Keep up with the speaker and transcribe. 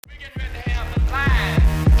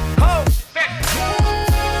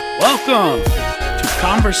Welcome to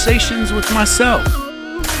Conversations with Myself,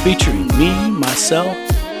 featuring me, myself,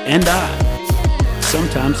 and I,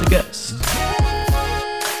 sometimes a guest.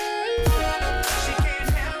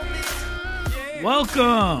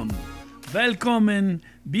 Welcome, welcome,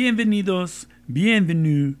 bienvenidos,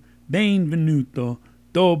 bienvenue, benvenuto,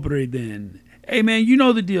 dobre den. Hey man, you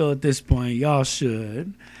know the deal at this point, y'all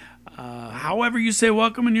should. However you say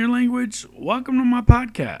welcome in your language, welcome to my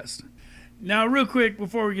podcast. Now, real quick,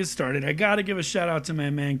 before we get started, I got to give a shout out to my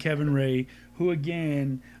man, Kevin Ray, who,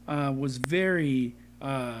 again, was very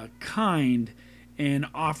kind in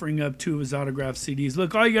offering up 2 of his autographed CDs.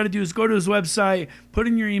 Look, all you got to do is go to his website, put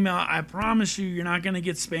in your email. I promise you're not going to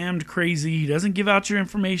get spammed crazy. He doesn't give out your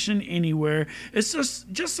information anywhere. It's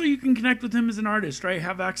just so you can connect with him as an artist, right?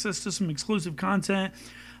 Have access to some exclusive content.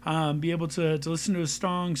 Be able to listen to his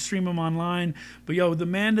songs, stream them online. But yo, the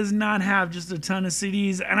man does not have just a ton of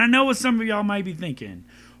CDs. And I know what some of y'all might be thinking.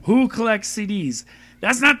 Who collects CDs?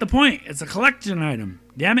 That's not the point. It's a collection item.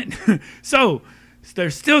 Damn it. So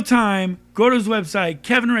there's still time. Go to his website,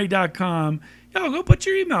 kevinray.com. Yo, go put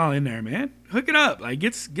your email in there, man. Hook it up. Like,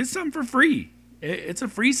 get something for free. It's a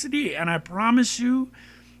free CD. And I promise you,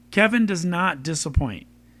 Kevin does not disappoint.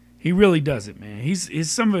 He really doesn't, man. His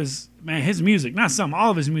music, not some,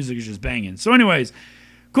 all of his music is just banging. So anyways,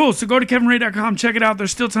 cool. So go to kevinray.com, check it out.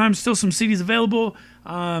 There's still time, still some CDs available,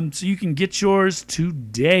 so you can get yours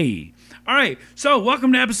today. All right, so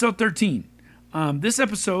welcome to episode 13. This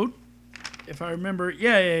episode, if I remember,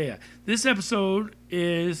 this episode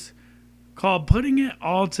is called Putting It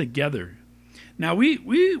All Together. Now, we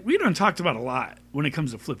done talked about a lot when it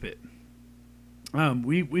comes to flipit.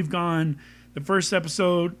 We've gone... The first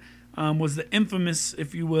episode was the infamous,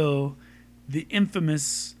 if you will,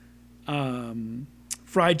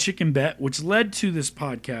 fried chicken bet, which led to this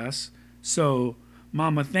podcast. So,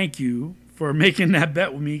 Mama, thank you for making that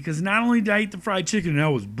bet with me, because not only did I eat the fried chicken, and that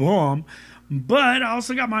was bomb, but I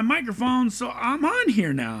also got my microphone, so I'm on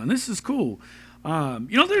here now, and this is cool.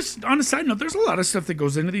 There's, on a side note, there's a lot of stuff that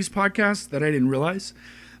goes into these podcasts that I didn't realize.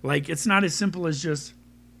 Like, it's not as simple as just,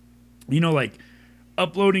 like,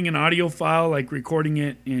 uploading an audio file, like recording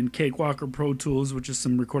it in Cakewalk or Pro Tools, which is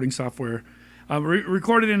some recording software,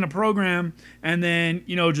 record it in a program, and then,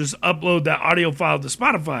 just upload that audio file to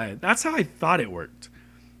Spotify. That's how I thought it worked.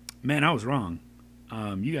 Man, I was wrong.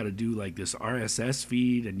 You got to do like this RSS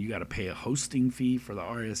feed, and you got to pay a hosting fee for the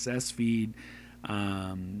RSS feed.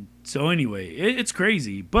 So anyway, it's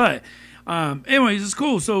crazy. But anyways, it's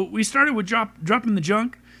cool. So we started with dropping the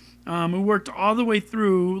junk. We worked all the way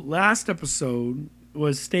through. Last episode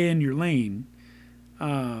was Stay in Your Lane.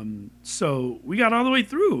 So we got all the way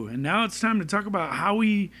through, and now it's time to talk about how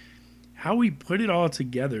we put it all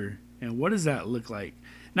together and what does that look like.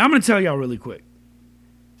 Now I'm going to tell y'all really quick.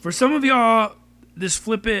 For some of y'all, this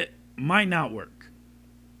flip it might not work.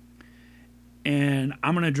 And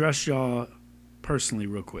I'm going to address y'all personally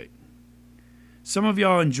real quick. Some of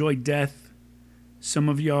y'all enjoy death. Some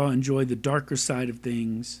of y'all enjoy the darker side of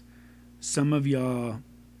things. Some of y'all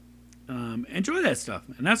enjoy that stuff,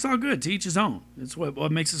 and that's all good. To each his own. It's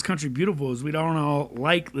what makes this country beautiful, is we don't all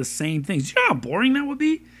like the same things. You know how boring that would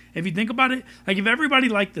be if you think about it? Like, if everybody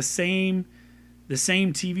liked the same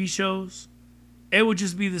TV shows, it would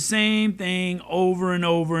just be the same thing over and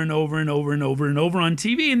over and over and over and over and over on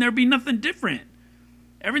TV, and there'd be nothing different.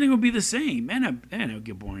 Everything would be the same. Man, it would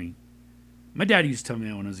get boring. My dad used to tell me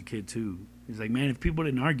that when I was a kid, too. He's like, man, if people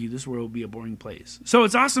didn't argue, this world would be a boring place. So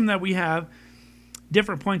it's awesome that we have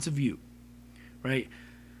different points of view, right?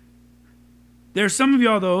 There's some of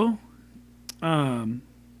y'all, though, that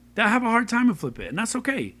have a hard time with flip it, and that's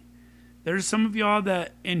okay. There's some of y'all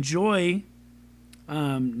that enjoy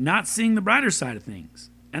not seeing the brighter side of things,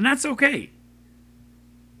 and that's okay.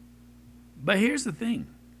 But here's the thing.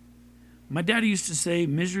 My daddy used to say,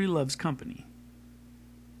 misery loves company.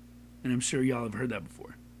 And I'm sure y'all have heard that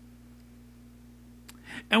before.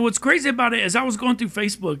 And what's crazy about it is I was going through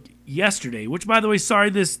Facebook yesterday, which, by the way, sorry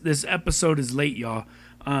this episode is late, y'all.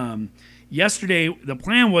 Yesterday, the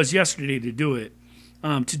plan was yesterday to do it,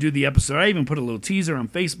 to do the episode. I even put a little teaser on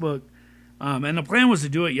Facebook, and the plan was to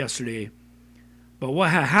do it yesterday. But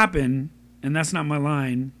what had happened, and that's not my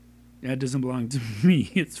line, that doesn't belong to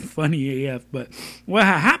me. It's funny AF. But what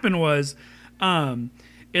had happened was,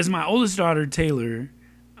 is my oldest daughter, Taylor,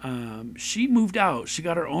 she moved out. She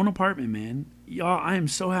got her own apartment, man. Y'all, I am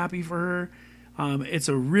so happy for her. It's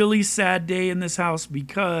a really sad day in this house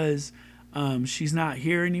because she's not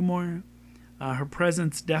here anymore. Her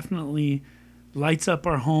presence definitely lights up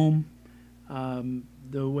our home.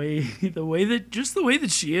 The way that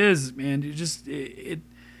she is, man.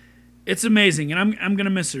 It's amazing, and I'm gonna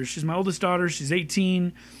miss her. She's my oldest daughter. She's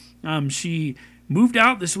 18. She moved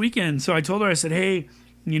out this weekend, so I told her, I said, hey,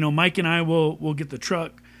 Mike and I will get the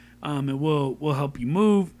truck, and we'll help you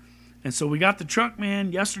move. And so we got the truck,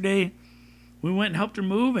 man. Yesterday, we went and helped her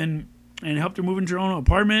move and helped her move into her own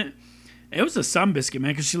apartment. It was a sun biscuit,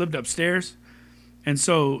 man, because she lived upstairs. And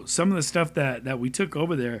so some of the stuff that we took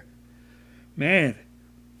over there, man,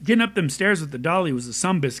 getting up them stairs with the dolly was a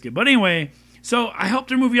sun biscuit. But anyway, so I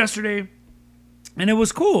helped her move yesterday, and it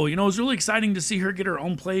was cool. It was really exciting to see her get her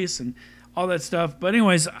own place and all that stuff. But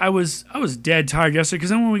anyways, I was dead tired yesterday, because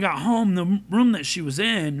then when we got home, the room that she was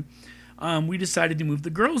in, we decided to move the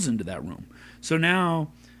girls into that room. So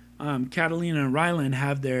now Catalina and Rylan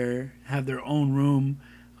have their own room.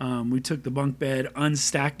 We took the bunk bed,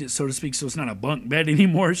 unstacked it, so to speak, so it's not a bunk bed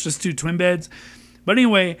anymore. It's just two twin beds. But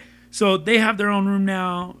anyway, so they have their own room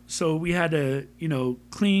now. So we had to,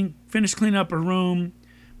 finish cleaning up her room.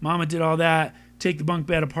 Mama did all that. Take the bunk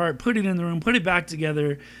bed apart, put it in the room, put it back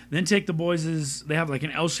together, then take the boys' they have like an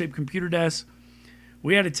L-shaped computer desk.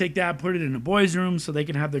 We had to take that, put it in the boys' room so they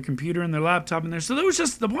can have their computer and their laptop in there. So there was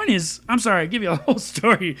just, the point is, I'm sorry, I give you a whole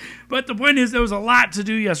story, but the point is there was a lot to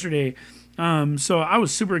do yesterday. So I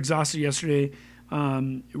was super exhausted yesterday.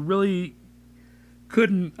 Really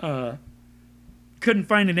couldn't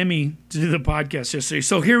find it in me to do the podcast yesterday.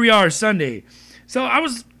 So here we are, Sunday. So I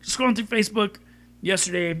was scrolling through Facebook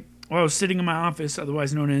yesterday. Well, I was sitting in my office,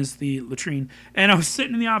 otherwise known as the latrine, and I was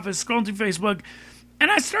sitting in the office scrolling through Facebook, and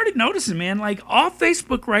I started noticing, man, like all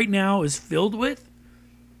Facebook right now is filled with,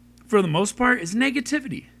 for the most part, is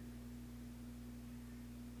negativity.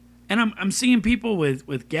 And I'm seeing people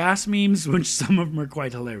with gas memes, which some of them are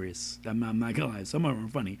quite hilarious. I'm not gonna lie, some of them are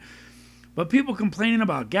funny. But people complaining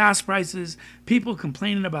about gas prices, people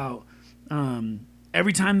complaining about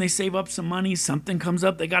every time they save up some money, something comes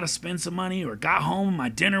up, they got to spend some money, or got home, my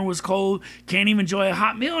dinner was cold, can't even enjoy a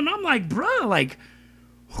hot meal. And I'm like, bruh, like,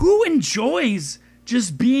 who enjoys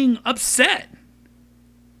just being upset?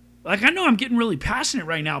 Like, I know I'm getting really passionate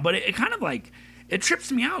right now, but it kind of like, it trips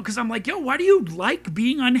me out, because I'm like, yo, why do you like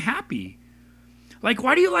being unhappy? Like,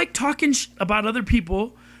 why do you like talking about other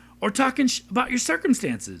people or talking about your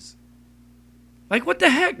circumstances? Like, what the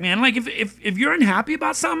heck, man? Like, if you're unhappy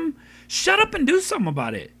about something, shut up and do something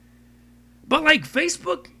about it. But, like,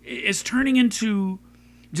 Facebook is turning into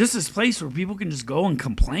just this place where people can just go and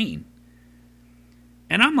complain.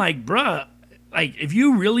 And I'm like, bruh, like, if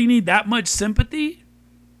you really need that much sympathy,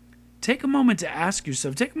 take a moment to ask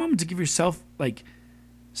yourself, take a moment to give yourself, like,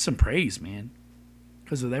 some praise, man.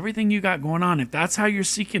 Because with everything you got going on, if that's how you're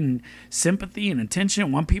seeking sympathy and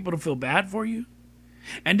attention, want people to feel bad for you,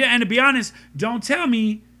 and to be honest, don't tell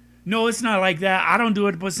me, no, it's not like that, I don't do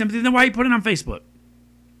it to put sympathy, then why you put it on Facebook?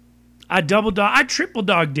 I triple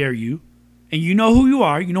dog dare you, and you know who you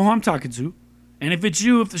are, you know who I'm talking to, and if it's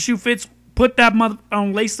you, if the shoe fits, put that mother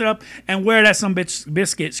on, lace it up, and wear that some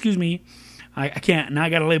biscuit, excuse me, I can't, now I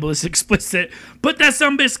gotta label this explicit, put that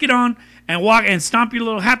some biscuit on, and walk and stomp your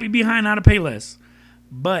little happy behind out of Payless.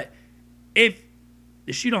 But if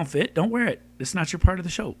the shoe don't fit, don't wear it, it's not your part of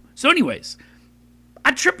the show. So anyways,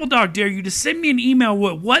 I triple dog dare you to send me an email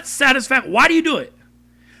with what satisfaction. Why do you do it?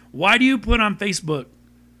 Why do you put on Facebook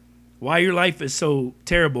why your life is so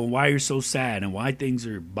terrible, and why you're so sad, and why things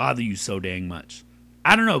bother you so dang much?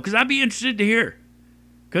 I don't know, because I'd be interested to hear.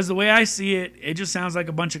 Because the way I see it, it just sounds like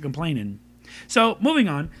a bunch of complaining. So moving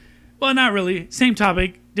on. Well, not really. Same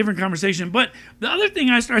topic, different conversation. But the other thing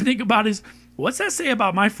I start thinking about is, what's that say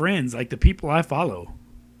about my friends, like the people I follow?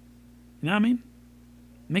 You know what I mean?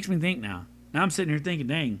 It makes me think now. Now I'm sitting here thinking,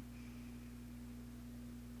 dang,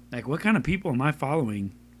 like what kind of people am I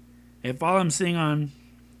following? If all I'm seeing on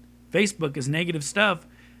Facebook is negative stuff,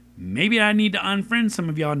 maybe I need to unfriend some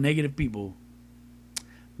of y'all negative people.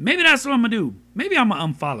 Maybe that's what I'm going to do. Maybe I'm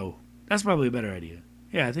going to unfollow. That's probably a better idea.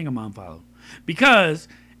 Yeah, I think I'm going to unfollow. Because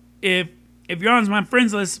if you're on my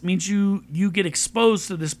friends list, means you get exposed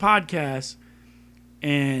to this podcast,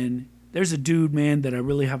 and there's a dude, man, that I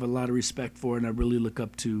really have a lot of respect for and I really look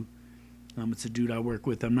up to. It's a dude I work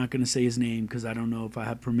with. I'm not going to say his name because I don't know if I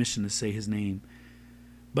have permission to say his name.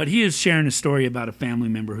 But he is sharing a story about a family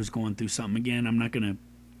member who's going through something. Again, I'm not going to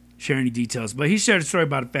share any details, but he shared a story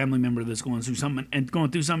about a family member that's going through something, and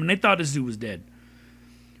they thought this dude was dead.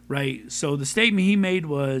 Right? So the statement he made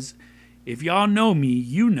was, if y'all know me,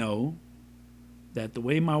 you know that the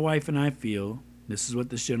way my wife and I feel, this is what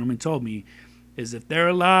this gentleman told me, is if they're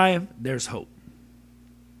alive, there's hope.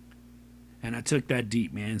 And I took that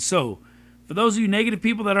deep, man. So for those of you negative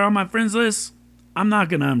people that are on my friends list, I'm not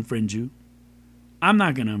going to unfriend you. I'm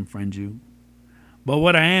not going to unfriend you. But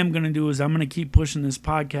what I am going to do is I'm going to keep pushing this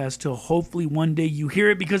podcast till hopefully one day you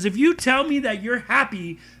hear it. Because if you tell me that you're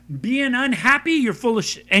happy being unhappy, you're full of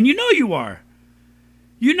shit. And you know you are.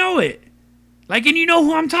 You know it. Like, and you know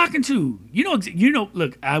who I'm talking to. You know,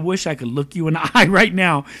 look, I wish I could look you in the eye right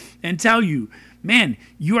now and tell you, man,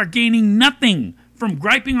 you are gaining nothing from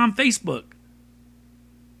griping on Facebook.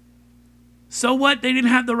 So what? They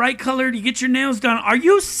didn't have the right color to get your nails done. Are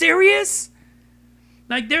you serious?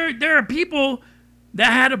 Like, there are people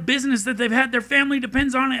that had a business that they've had, their family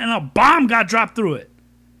depends on it, and a bomb got dropped through it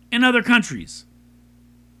in other countries.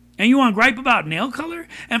 And you want to gripe about nail color?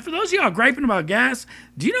 And for those of y'all griping about gas,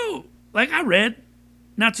 do you know, like I read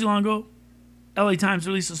not too long ago, LA Times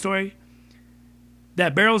released a story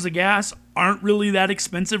that barrels of gas aren't really that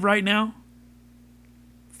expensive right now.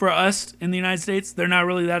 For us in the United States, they're not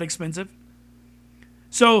really that expensive.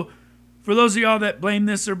 So for those of y'all that blame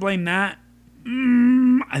this or blame that,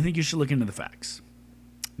 I think you should look into the facts.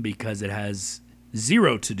 Because it has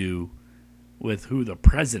zero to do with who the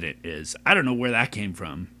president is. I don't know where that came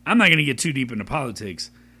from. I'm not going to get too deep into politics.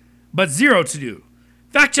 But zero to do.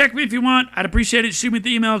 Fact check me if you want. I'd appreciate it. Shoot me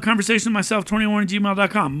the email,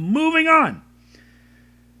 conversationwithmyself21@gmail.com. Moving on.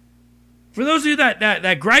 For those of you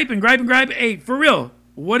that gripe, hey, for real,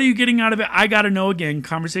 what are you getting out of it? I got to know again,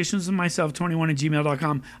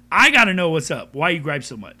 conversationswithmyself21@gmail.com. I got to know what's up. Why you gripe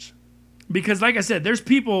so much. Because like I said, there's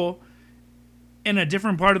people in a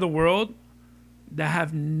different part of the world that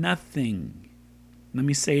have nothing. Let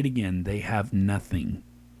me say it again. They have nothing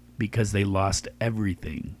because they lost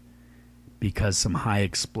everything because some high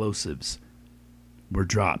explosives were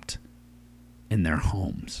dropped in their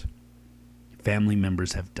homes. Family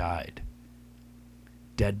members have died.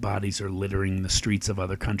 Dead bodies are littering the streets of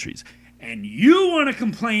other countries. And you want to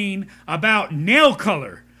complain about nail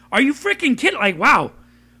color. Are you freaking kidding? Like, wow.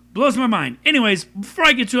 Blows my mind. Anyways, before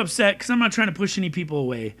I get too upset, because I'm not trying to push any people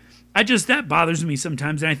away, that bothers me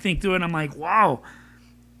sometimes, and I think through it, and I'm like, wow,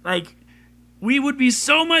 like, we would be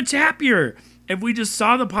so much happier if we just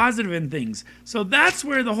saw the positive in things. So that's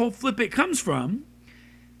where the whole flip it comes from.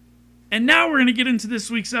 And now we're going to get into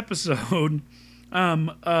this week's episode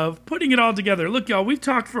of putting it all together. Look, y'all, we've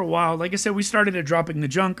talked for a while. Like I said, we started at dropping the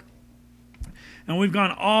junk, and we've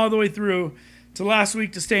gone all the way through to last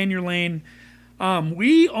week to stay in your lane.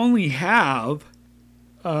 We only have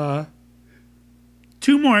 2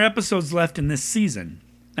 more episodes left in this season.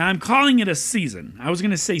 Now, I'm calling it a season. I was going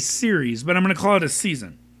to say series, but I'm going to call it a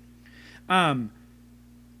season. We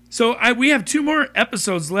have 2 more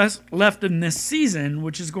episodes left in this season,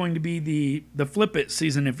 which is going to be the flip it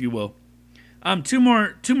season, if you will. 2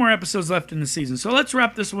 more episodes left in the season. So let's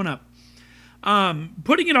wrap this one up.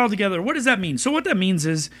 Putting it all together, what does that mean? So what that means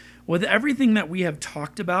is, with everything that we have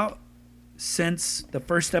talked about since the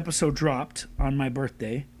first episode dropped on my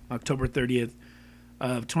birthday, October 30th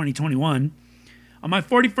of 2021. On my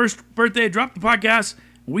 41st birthday, I dropped the podcast.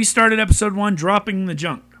 We started episode 1, dropping the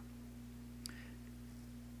junk.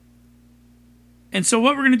 And so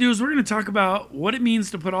what we're going to do is we're going to talk about what it means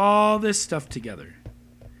to put all this stuff together.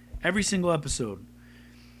 Every single episode.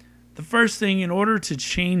 The first thing, in order to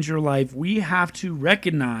change your life, we have to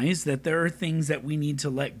recognize that there are things that we need to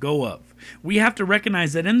let go of. We have to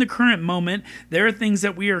recognize that in the current moment, there are things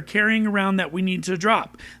that we are carrying around that we need to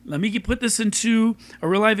drop. Let me put this into a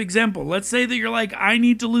real life example. Let's say that you're like, I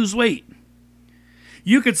need to lose weight.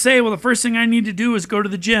 You could say, well, the first thing I need to do is go to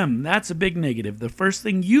the gym. That's a big negative. The first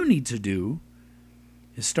thing you need to do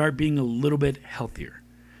is start being a little bit healthier.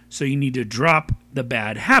 So you need to drop the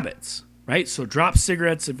bad habits. Right? So drop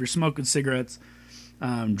cigarettes if you're smoking cigarettes.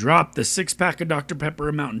 Drop the 6-pack of Dr. Pepper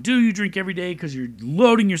or Mountain Dew you drink every day because you're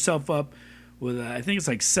loading yourself up with, I think it's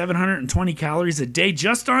like 720 calories a day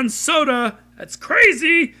just on soda. That's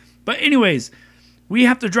crazy. But anyways, we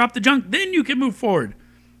have to drop the junk. Then you can move forward.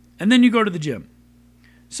 And then you go to the gym.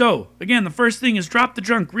 So, again, the first thing is drop the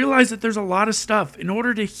junk. Realize that there's a lot of stuff. In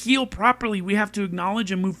order to heal properly, we have to acknowledge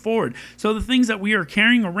and move forward. So the things that we are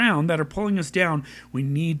carrying around that are pulling us down, we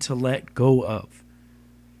need to let go of.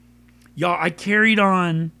 Y'all, I carried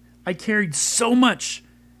so much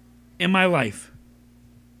in my life.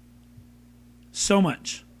 So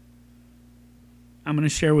much. I'm going to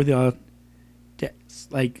share with y'all,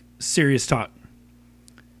 like, serious talk.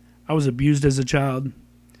 I was abused as a child.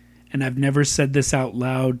 And I've never said this out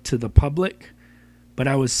loud to the public, but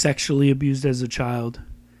I was sexually abused as a child.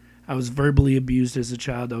 I was verbally abused as a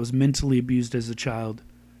child. I was mentally abused as a child.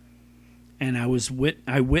 And I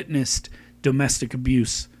witnessed domestic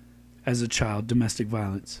abuse as a child, domestic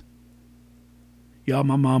violence. Y'all,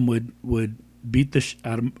 my mom would beat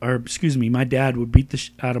my dad would beat the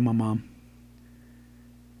out of my mom.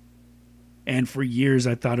 And for years,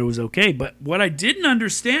 I thought it was okay. But what I didn't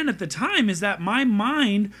understand at the time is that my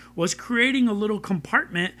mind was creating a little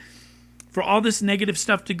compartment for all this negative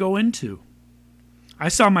stuff to go into. I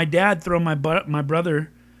saw my dad throw my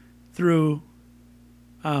brother through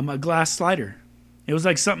a glass slider. It was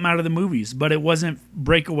like something out of the movies, but it wasn't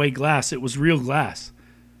breakaway glass. It was real glass.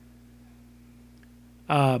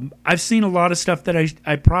 I've seen a lot of stuff that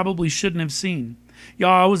I probably shouldn't have seen.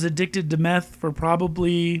 Y'all, I was addicted to meth for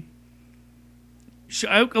probably...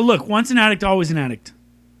 Look, once an addict, always an addict,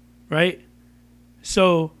 right?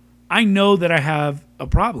 So I know that I have a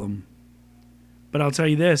problem. But I'll tell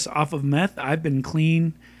you this, off of meth, I've been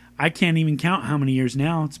clean. I can't even count how many years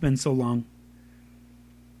now. It's been so long.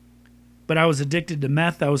 But I was addicted to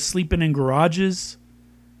meth. I was sleeping in garages.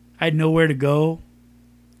 I had nowhere to go.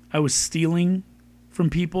 I was stealing from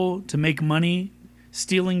people to make money,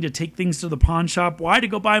 stealing to take things to the pawn shop. Why? To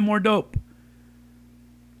go buy more dope.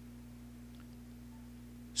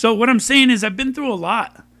 So what I'm saying is I've been through a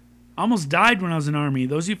lot. I almost died when I was in the Army.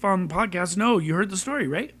 Those of you following the podcast know, you heard the story,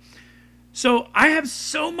 right? So I have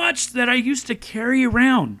so much that I used to carry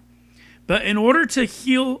around. But in order to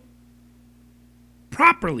heal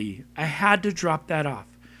properly, I had to drop that off.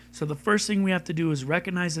 So the first thing we have to do is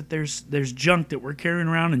recognize that there's junk that we're carrying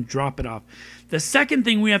around and drop it off. The second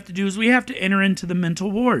thing we have to do is we have to enter into the mental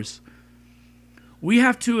wars. We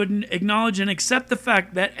have to acknowledge and accept the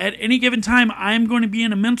fact that at any given time, I'm going to be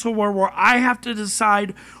in a mental war where I have to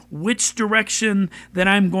decide which direction that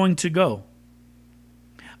I'm going to go.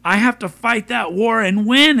 I have to fight that war and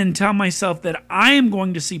win and tell myself that I am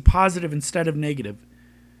going to see positive instead of negative.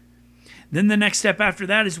 Then the next step after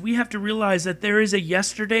that is we have to realize that there is a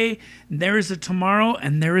yesterday, there is a tomorrow,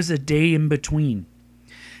 and there is a day in between.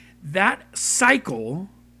 That cycle,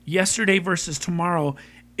 yesterday versus tomorrow,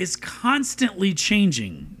 is constantly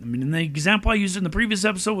changing. I mean, the example I used in the previous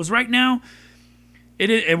episode was right now,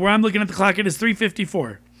 where I'm looking at the clock, it is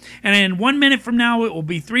 3:54. And in 1 minute from now, it will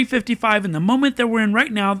be 3:55. And the moment that we're in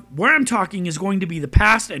right now, where I'm talking is going to be the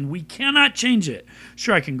past, and we cannot change it.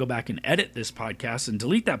 Sure, I can go back and edit this podcast and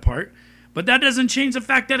delete that part, but that doesn't change the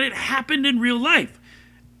fact that it happened in real life.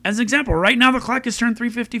 As an example, right now the clock has turned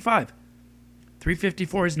 3:55.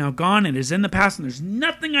 3:54 is now gone. It is in the past, and there's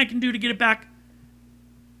nothing I can do to get it back.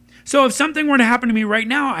 So if something were to happen to me right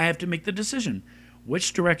now, I have to make the decision.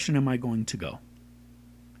 Which direction am I going to go?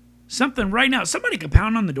 Something right now. Somebody could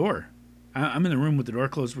pound on the door. I'm in the room with the door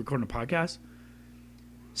closed recording a podcast.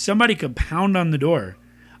 Somebody could pound on the door.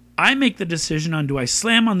 I make the decision on, do I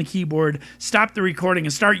slam on the keyboard, stop the recording,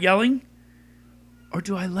 and start yelling? Or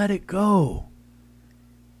do I let it go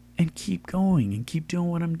and keep going and keep doing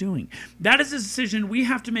what I'm doing? That is a decision we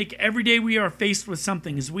have to make every day we are faced with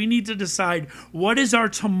something, is we need to decide what is our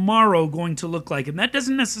tomorrow going to look like. And that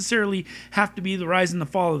doesn't necessarily have to be the rise and the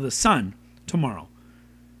fall of the sun tomorrow.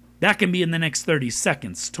 That can be in the next 30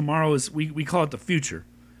 seconds. Tomorrow is, we call it the future.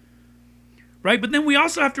 Right? But then we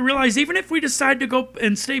also have to realize, even if we decide to go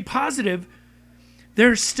and stay positive,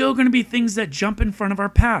 there's still going to be things that jump in front of our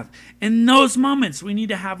path. In those moments, we need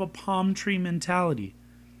to have a palm tree mentality.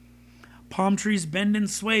 Palm trees bend and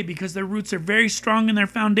sway because their roots are very strong in their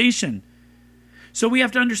foundation. So we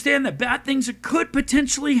have to understand that bad things could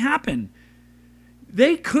potentially happen.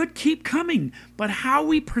 They could keep coming, but how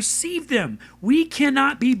we perceive them, we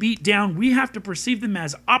cannot be beat down. We have to perceive them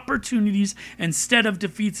as opportunities instead of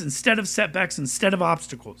defeats, instead of setbacks, instead of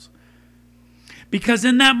obstacles. Because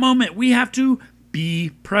in that moment, we have to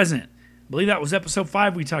be present. I believe that was episode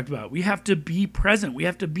 5 we talked about. We have to be present. We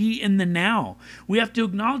have to be in the now. We have to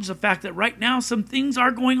acknowledge the fact that right now some things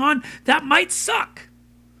are going on that might suck.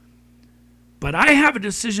 But I have a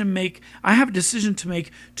decision to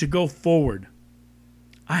make to go forward.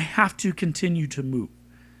 I have to continue to move.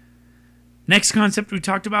 Next concept we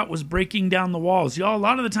talked about was breaking down the walls. Y'all, a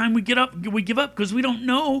lot of the time we give up because we don't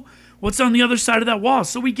know what's on the other side of that wall.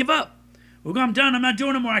 So we give up. We go, I'm done. I'm not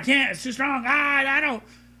doing it anymore. I can't. It's too strong.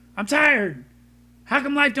 I'm tired. How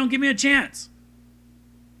come life don't give me a chance?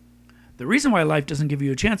 The reason why life doesn't give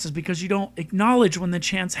you a chance is because you don't acknowledge when the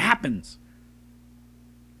chance happens.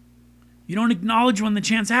 You don't acknowledge when the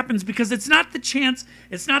chance happens because it's not the chance,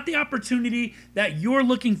 it's not the opportunity that you're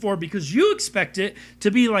looking for, because you expect it to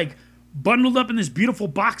be like bundled up in this beautiful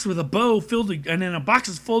box with a bow and then a box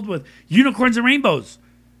is filled with unicorns and rainbows.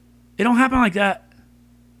 It don't happen like that.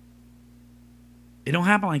 It don't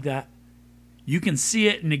happen like that. You can see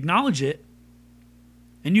it and acknowledge it.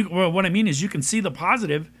 And what I mean is you can see the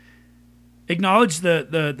positive, acknowledge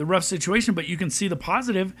the rough situation, but you can see the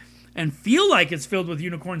positive and feel like it's filled with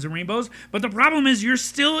unicorns and rainbows. But the problem is you're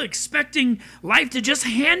still expecting life to just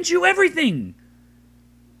hand you everything.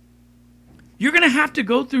 You're going to have to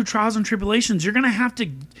go through trials and tribulations. You're going to have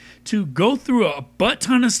to go through a butt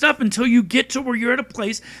ton of stuff until you get to where you're at a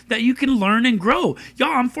place that you can learn and grow.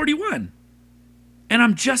 Y'all, I'm 41. And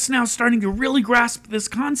I'm just now starting to really grasp this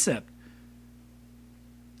concept.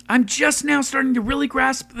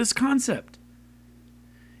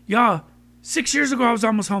 Y'all, 6 years ago, I was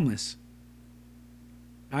almost homeless.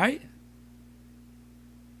 All right?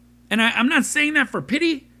 And I'm not saying that for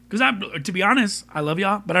pity, because to be honest, I love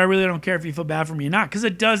y'all, but I really don't care if you feel bad for me or not, because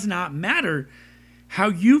it does not matter how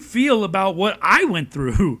you feel about what I went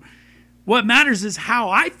through. What matters is how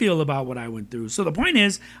I feel about what I went through. So the point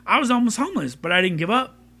is, I was almost homeless, but I didn't give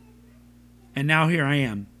up. And now here I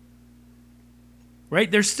am.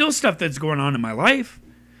 Right? There's still stuff that's going on in my life.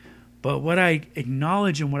 But what I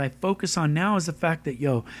acknowledge and what I focus on now is the fact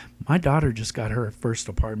that, my daughter just got her first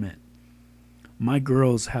apartment. My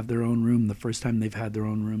girls have their own room the first time they've had their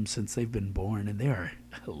own room since they've been born. And they are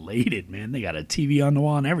elated, man. They got a TV on the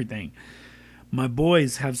wall and everything. My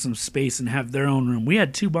boys have some space and have their own room. We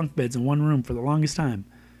had 2 bunk beds in one room for the longest time.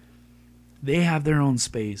 They have their own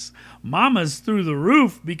space. Mama's through the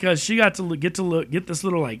roof because she got to get this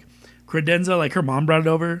little like credenza, like her mom brought it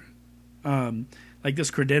over. Like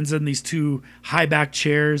this credenza and these 2 high back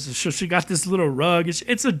chairs. So she got this little rug.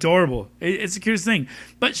 It's adorable. It's the cutest thing.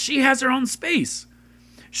 But she has her own space.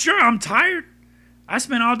 Sure, I'm tired. I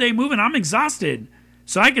spent all day moving. I'm exhausted.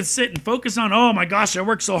 So I could sit and focus on, oh my gosh, I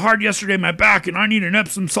worked so hard yesterday in my back and I need an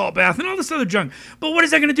Epsom salt bath and all this other junk. But what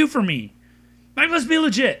is that going to do for me? Like, let's be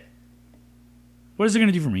legit. What is it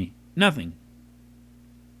going to do for me? Nothing.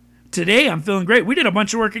 Today, I'm feeling great. We did a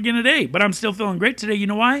bunch of work again today, but I'm still feeling great today. You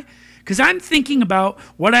know why? Because I'm thinking about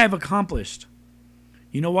what I've accomplished.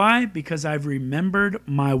 You know why? Because I've remembered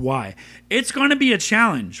my why. It's going to be a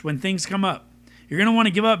challenge when things come up. You're going to want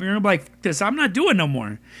to give up. You're going to be like, this, I'm not doing no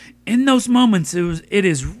more. In those moments, it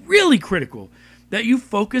is really critical that you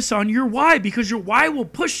focus on your why, because your why will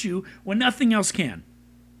push you when nothing else can.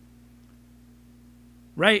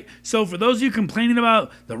 Right? So for those of you complaining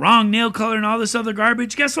about the wrong nail color and all this other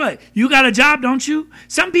garbage, guess what? You got a job, don't you?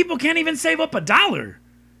 Some people can't even save up $1.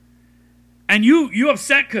 And you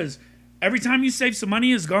upset because every time you save some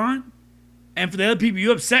money is gone. And for the other people,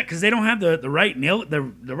 you upset because they don't have the right nail, the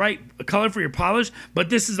right color for your polish. But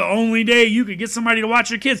this is the only day you could get somebody to watch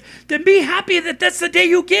your kids. Then be happy that that's the day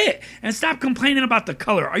you get. And stop complaining about the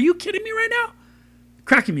color. Are you kidding me right now?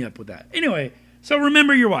 Cracking me up with that. Anyway, so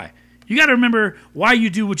remember your why. You got to remember why you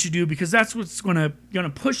do what you do, because that's what's going to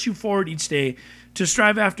push you forward each day to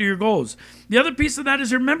strive after your goals. The other piece of that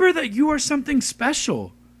is remember that you are something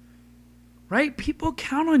special. Right? People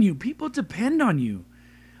count on you. People depend on you.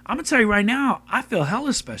 I'm going to tell you right now, I feel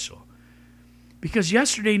hella special. Because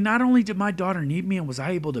yesterday, not only did my daughter need me and was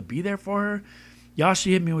I able to be there for her, y'all,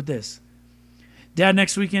 she hit me with this. Dad,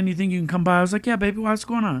 next weekend, you think you can come by? I was like, yeah, baby, what's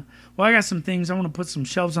going on? Well, I got some things. I want to put some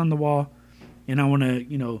shelves on the wall. And I want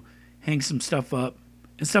to, hang some stuff up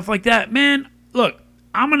and stuff like that. Man, look,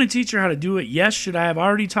 I'm going to teach her how to do it. Yes, should I have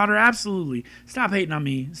already taught her? Absolutely. Stop hating on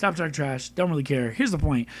me. Stop talking trash. Don't really care. Here's the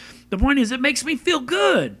point. The point is it makes me feel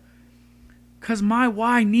good. Because my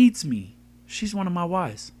why needs me. She's one of my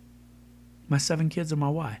whys. My 7 kids are my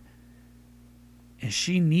why. And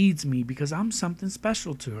she needs me because I'm something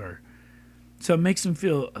special to her. So it makes me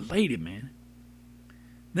feel elated, man.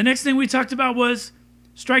 The next thing we talked about was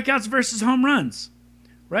strikeouts versus home runs.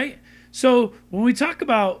 Right? So when we talk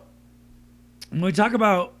about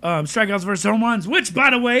strikeouts versus home runs, which, by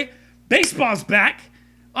the way, baseball's back.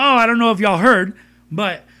 Oh, I don't know if y'all heard,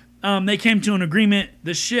 but they came to an agreement.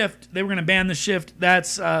 The shift, they were going to ban the shift.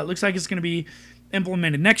 That's looks like it's going to be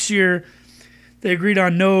implemented next year. They agreed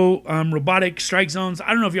on no robotic strike zones.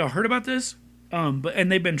 I don't know if y'all heard about this, and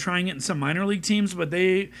they've been trying it in some minor league teams, but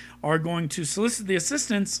they are going to solicit the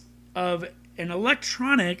assistance of an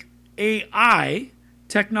electronic AI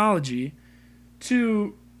technology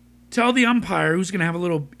to tell the umpire, who's going to have a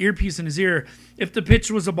little earpiece in his ear, if the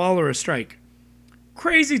pitch was a ball or a strike.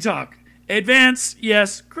 Crazy talk. Advance,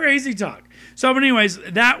 yes, crazy talk. So, but anyways,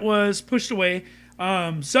 that was pushed away.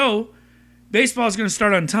 So, baseball is going to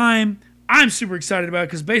start on time. I'm super excited about it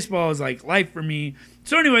because baseball is like life for me.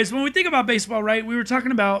 So, anyways, when we think about baseball, right, we think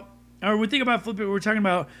about flipit, we were talking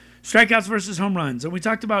about strikeouts versus home runs. And we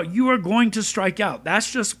talked about you are going to strike out.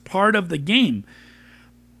 That's just part of the game.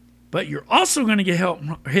 But you're also going to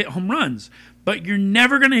hit home runs. But you're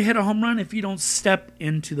never going to hit a home run if you don't step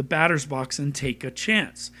into the batter's box and take a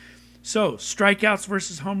chance. So, strikeouts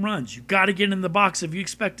versus home runs. You got to get in the box if you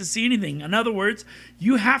expect to see anything. In other words,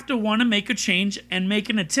 you have to want to make a change and make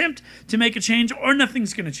an attempt to make a change, or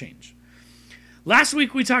nothing's going to change. Last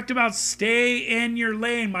week we talked about stay in your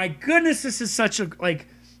lane. My goodness, this is such a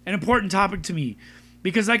an important topic to me.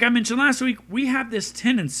 Because like I mentioned last week, we have this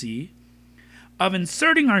tendency of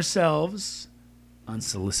inserting ourselves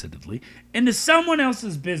unsolicitedly into someone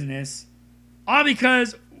else's business all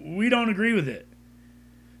because we don't agree with it.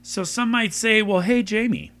 So some might say, well, hey,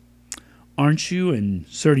 Jamie, aren't you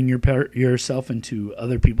inserting yourself into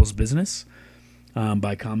other people's business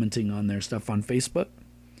by commenting on their stuff on Facebook?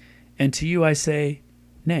 And to you, I say,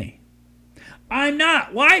 nay. I'm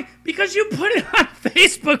not. Why? Because you put it on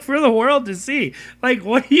Facebook for the world to see. Like,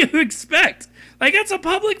 what do you expect? Like, that's a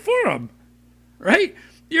public forum, right?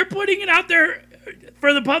 You're putting it out there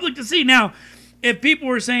for the public to see. Now, if people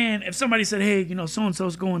were saying, if somebody said, hey,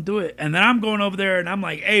 so-and-so's going through it, and then I'm going over there and I'm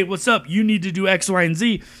like, hey, what's up? You need to do X, Y, and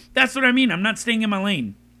Z. That's what I mean. I'm not staying in my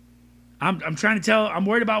lane. I'm trying to I'm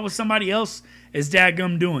worried about what somebody else is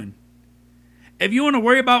dadgum doing. If you want to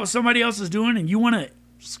worry about what somebody else is doing and you want to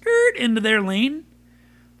skirt into their lane,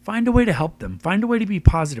 find a way to help them. Find a way to be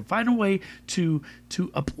positive. Find a way to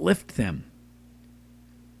uplift them.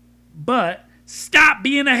 But stop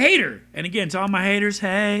being a hater. And again, to all my haters,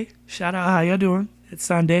 hey, shout out, how y'all doing? It's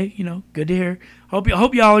Sunday, good to hear. Hope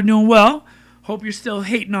y'all are doing well. Hope you're still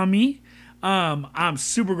hating on me. I'm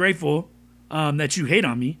super grateful that you hate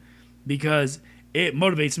on me because it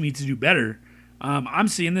motivates me to do better. I'm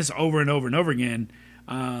seeing this over and over and over again.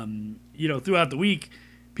 Throughout the week,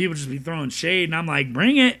 people just be throwing shade, and I'm like,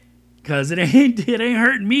 bring it, because it ain't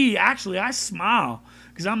hurting me. Actually, I smile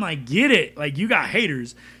because I'm like, get it, like you got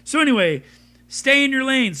haters. So anyway, stay in your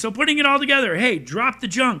lane. So putting it all together, hey, drop the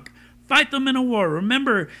junk. Fight them in a war.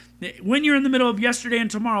 Remember, when you're in the middle of yesterday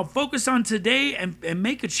and tomorrow, focus on today and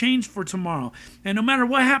make a change for tomorrow. And no matter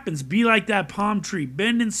what happens, be like that palm tree.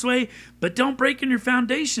 Bend and sway, but don't break in your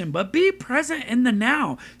foundation. But be present in the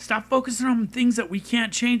now. Stop focusing on things that we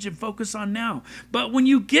can't change and focus on now. But when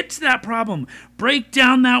you get to that problem, break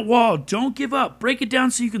down that wall. Don't give up. Break it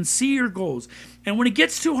down so you can see your goals. And when it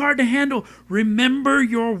gets too hard to handle, remember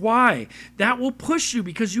your why. That will push you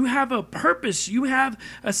because you have a purpose. You have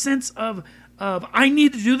a sense of I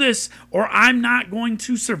need to do this or I'm not going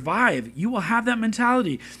to survive. You will have that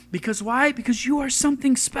mentality. Because why? Because you are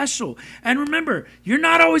something special. And remember, you're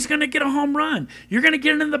not always going to get a home run. You're going to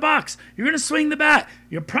get it in the box. You're going to swing the bat.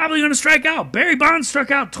 You're probably going to strike out. Barry Bonds struck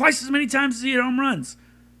out twice as many times as he hit home runs.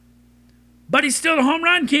 But he's still the home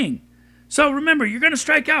run king. So remember, you're going to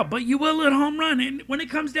strike out, but you will hit a home run. And when it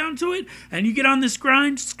comes down to it, and you get on this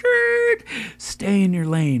grind, stay in your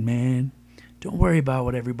lane, man. Don't worry about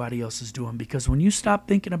what everybody else is doing, because when you stop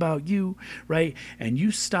thinking about you, right, and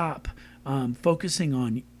you stop focusing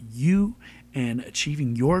on you and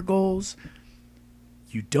achieving your goals,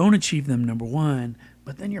 you don't achieve them, number one,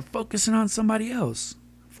 but then you're focusing on somebody else.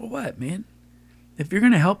 For what, man? If you're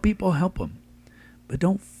going to help people, help them, but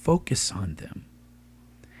don't focus on them.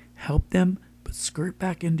 Help them, but skirt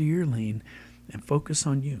back into your lane and focus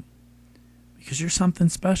on you, because you're something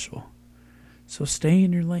special. So stay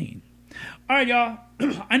in your lane. All right, y'all.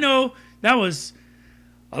 I know that was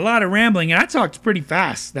a lot of rambling, and I talked pretty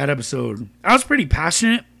fast that episode. I was pretty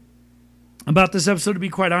passionate about this episode, to be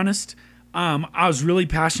quite honest. I was really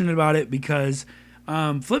passionate about it because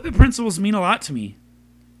flipit principles mean a lot to me.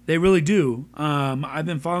 They really do. I've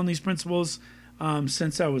been following these principles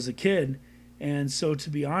since I was a kid. And so, to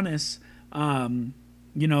be honest, I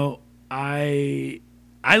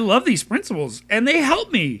love these principles, and they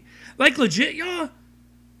help me. Like, legit, y'all,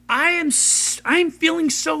 I'm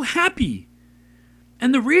feeling so happy.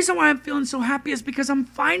 And the reason why I'm feeling so happy is because I'm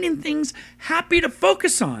finding things happy to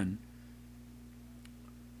focus on.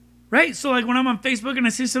 Right? So, like, when I'm on Facebook and I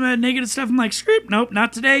see some of that negative stuff, I'm like, nope,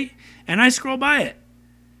 not today. And I scroll by it.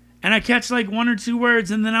 And I catch, like, one or two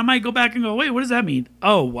words, and then I might go back and go, wait, what does that mean?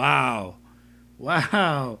 Oh, wow.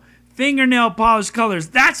 Wow. Fingernail polish colors.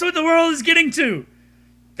 That's what the world is getting to.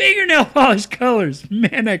 Fingernail polish colors.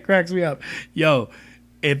 Man, that cracks me up. Yo,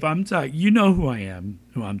 if I'm talking, you know who I am,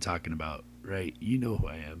 who I'm talking about, right? You know who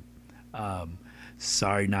I am.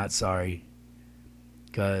 Sorry, not sorry.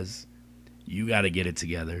 Because you got to get it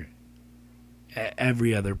together.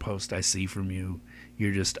 Every other post I see from you,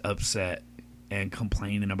 you're just upset and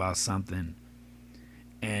complaining about something.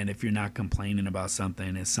 And if you're not complaining about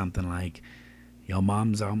something, it's something like, yo,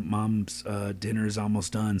 mom's dinner is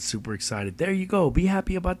almost done. Super excited. There you go. Be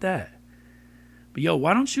happy about that. But yo,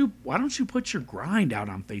 why don't you put your grind out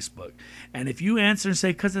on Facebook? And if you answer and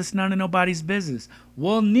say, because it's none of nobody's business,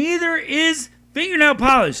 well, neither is fingernail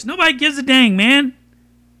polish. Nobody gives a dang, man.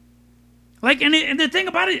 Like, and the thing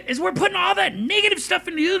about it is we're putting all that negative stuff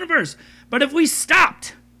in the universe. But if we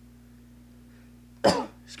stopped,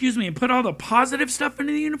 and put all the positive stuff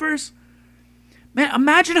into the universe, man,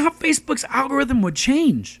 imagine how Facebook's algorithm would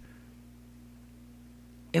change.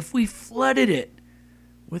 if we flooded it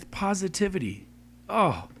with positivity.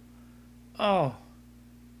 Oh, y'all,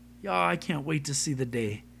 I can't wait to see the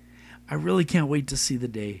day. I really can't wait to see the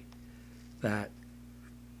day that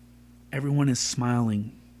everyone is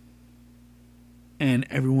smiling and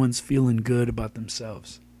everyone's feeling good about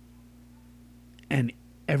themselves and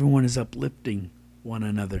everyone is uplifting one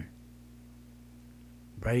another.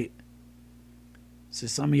 Right? So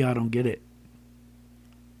some of y'all don't get it.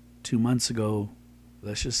 2 months ago,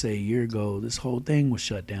 let's just say a year ago, this whole thing was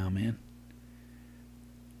shut down, man.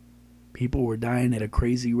 People were dying at a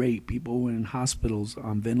crazy rate. People were in hospitals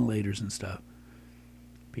on ventilators and stuff.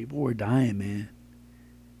 People were dying, man.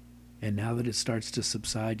 And now that it starts to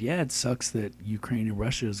subside, yeah, it sucks that Ukraine and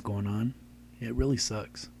Russia is going on. It really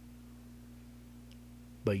sucks.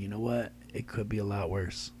 But you know what? It could be a lot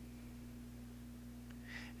worse.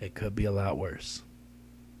 It could be a lot worse.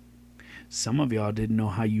 Some of y'all didn't know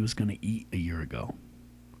how you was going to eat a year ago.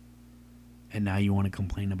 And now you want to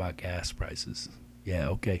complain about gas prices. Yeah,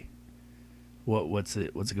 okay. What's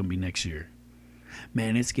it going to be next year?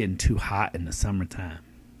 Man, it's getting too hot in the summertime.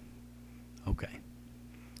 Okay.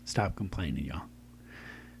 Stop complaining, y'all.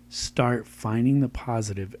 Start finding the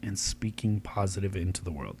positive and speaking positive into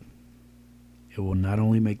the world. It will not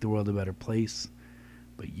only make the world a better place,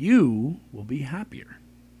 but you will be happier.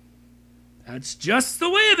 That's just the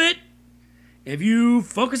way of it. If you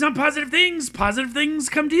focus on positive things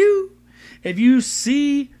come to you. If you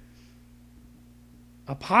see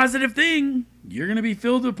a positive thing, you're going to be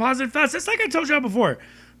filled with positive thoughts. It's like I told y'all before.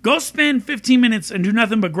 Go spend 15 minutes and do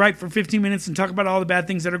nothing but gripe for 15 minutes and talk about all the bad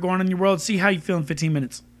things that are going on in your world. See how you feel in 15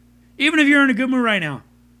 minutes. Even if you're in a good mood right now.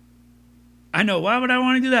 I know. Why would I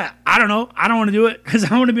want to do that? I don't know. I don't want to do it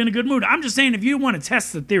because I want to be in a good mood. I'm just saying if you want to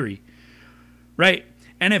test the theory, right?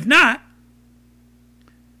 And if not,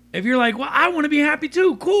 if you're like, well, I want to be happy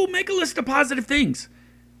too. Cool. Make a list of positive things.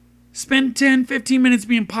 Spend 10, 15 minutes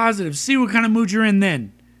being positive. See what kind of mood you're in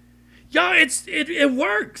then. Y'all, it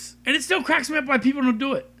works. And it still cracks me up why people don't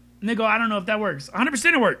do it. And they go, I don't know if that works.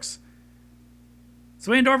 100% it works. It's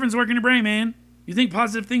the way endorphins work in your brain, man. You think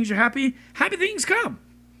positive things, you're happy. Happy things come.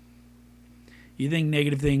 You think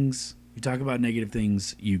negative things, you talk about negative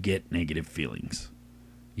things, you get negative feelings.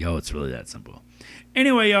 Yo, it's really that simple.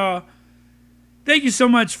 Anyway, y'all, thank you so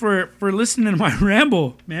much for listening to my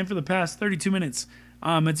ramble, man, for the past 32 minutes.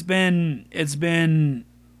 It's been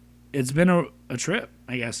a trip,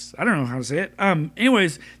 I guess. I don't know how to say it.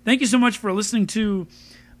 Anyways, thank you so much for listening to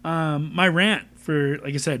my rant. For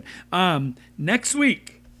like I said, next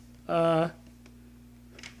week we're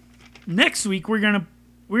gonna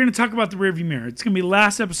talk about the rearview mirror. It's gonna be the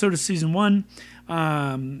last episode of season 1.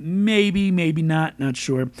 Maybe not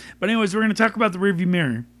sure. But anyways, we're gonna talk about the rearview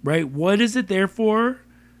mirror, right? What is it there for?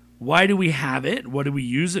 Why do we have it? What do we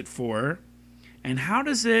use it for? And how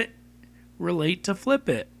does it relate to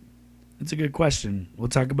Flipit? That's a good question. We'll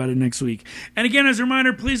talk about it next week. And again, as a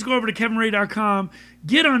reminder, please go over to kevinray.com.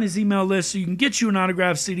 Get on his email list so you can get you an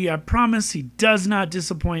autographed CD. I promise he does not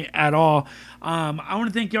disappoint at all. I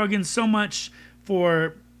want to thank y'all again so much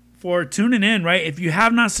for tuning in, right? If you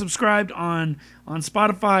have not subscribed on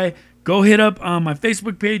Spotify, go hit up my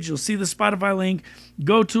Facebook page. You'll see the Spotify link.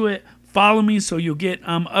 Go to it. Follow me so you'll get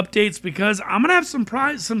updates because I'm going to have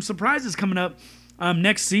some surprises coming up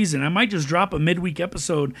next season. I might just drop a midweek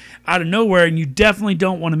episode out of nowhere, and you definitely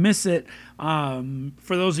don't want to miss it. For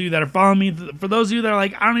those of you that are following me, for those of you that are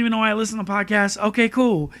like, I don't even know why I listen to podcasts, okay,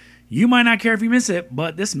 cool. You might not care if you miss it,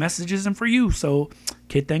 but this message isn't for you, so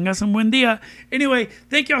que tengas un buen día. Anyway,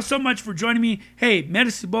 thank y'all so much for joining me. Hey,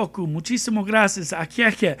 merci beaucoup, muchísimo gracias,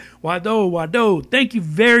 akiake, wado. Thank you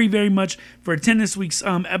very, very much for attending this week's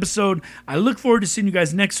episode. I look forward to seeing you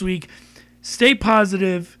guys next week. Stay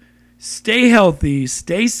positive, stay healthy,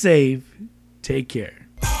 stay safe, take care.